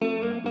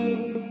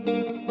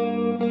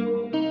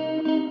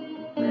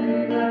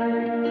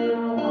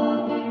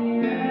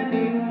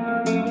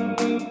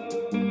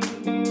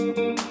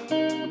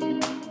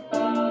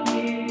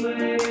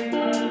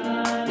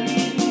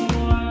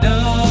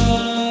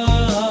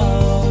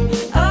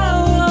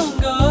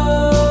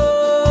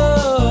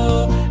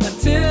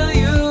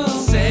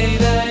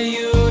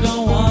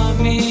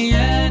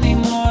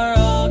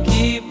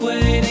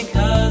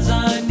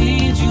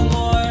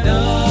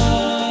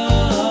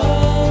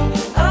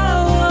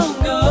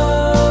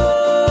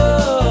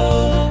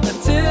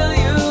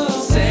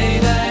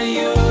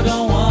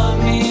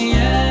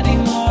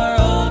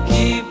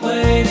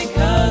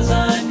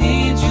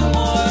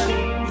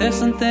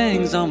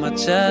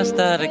chest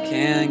that I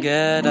can't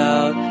get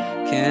out.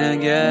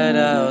 Can't get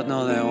out,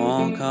 no they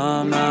won't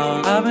come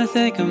out. I've been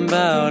thinking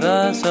about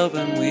us,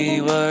 hoping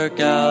we work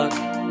out.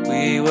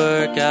 We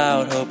work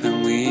out,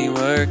 hoping we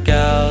work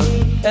out.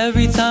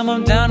 Every time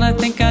I'm down I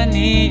think I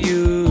need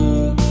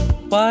you.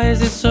 Why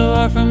is it so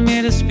hard for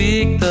me to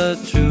speak the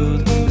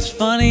truth? It's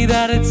funny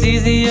that it's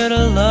easier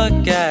to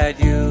look at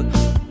you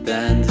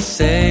than to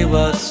say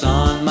what's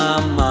on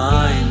my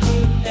mind.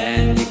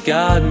 And you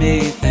got me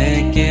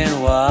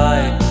thinking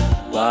why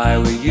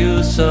were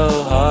you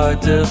so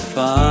hard to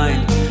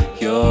find?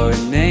 You're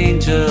an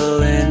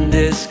angel in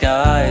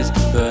disguise,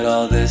 but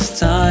all this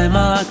time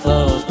I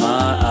close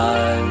my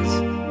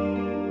eyes.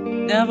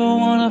 Never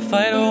wanna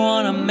fight or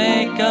wanna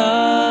make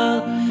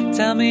up.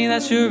 Tell me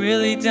that you're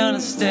really down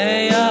to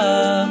stay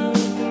up.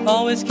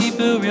 Always keep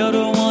it real,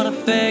 don't wanna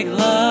fake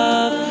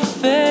love,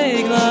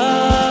 fake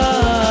love.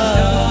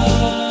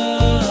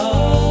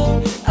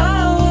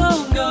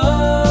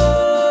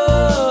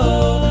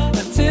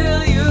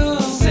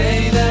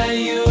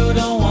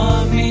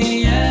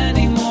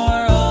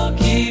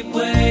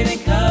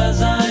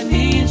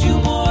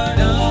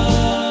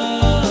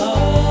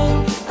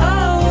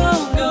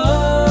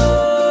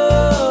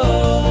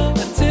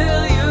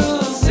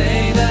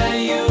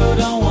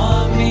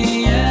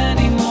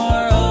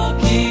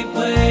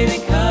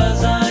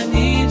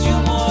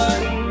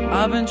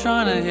 I've been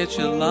trying to hit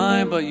your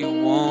line, but you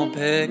won't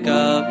pick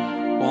up.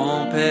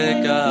 Won't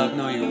pick up,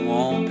 no you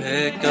won't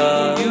pick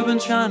up. You've been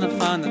trying to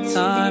find the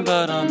time,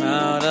 but I'm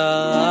out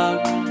of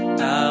luck.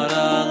 Out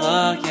of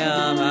luck,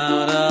 yeah I'm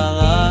out of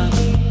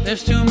luck.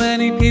 There's too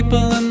many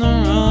people in the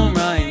room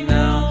right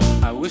now.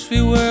 I wish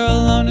we were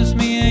alone, just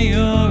me and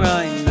you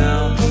right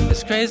now.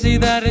 It's crazy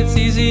that it's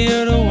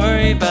easier to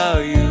worry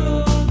about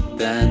you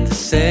than to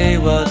say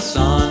what's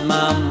on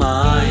my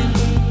mind.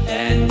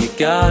 And you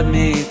got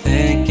me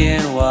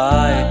thinking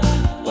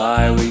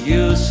why were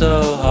you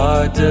so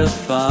hard to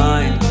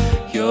find?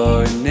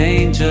 You're an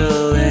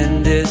angel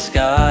in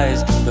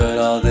disguise, but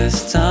all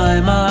this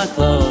time I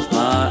close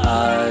my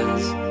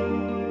eyes.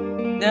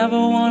 Never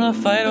wanna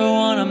fight or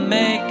wanna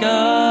make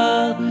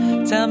up.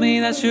 Tell me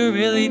that you're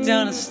really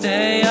down to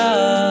stay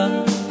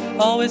up.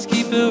 Always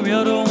keep it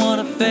real, don't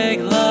wanna fake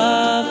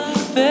love,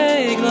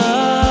 fake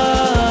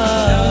love.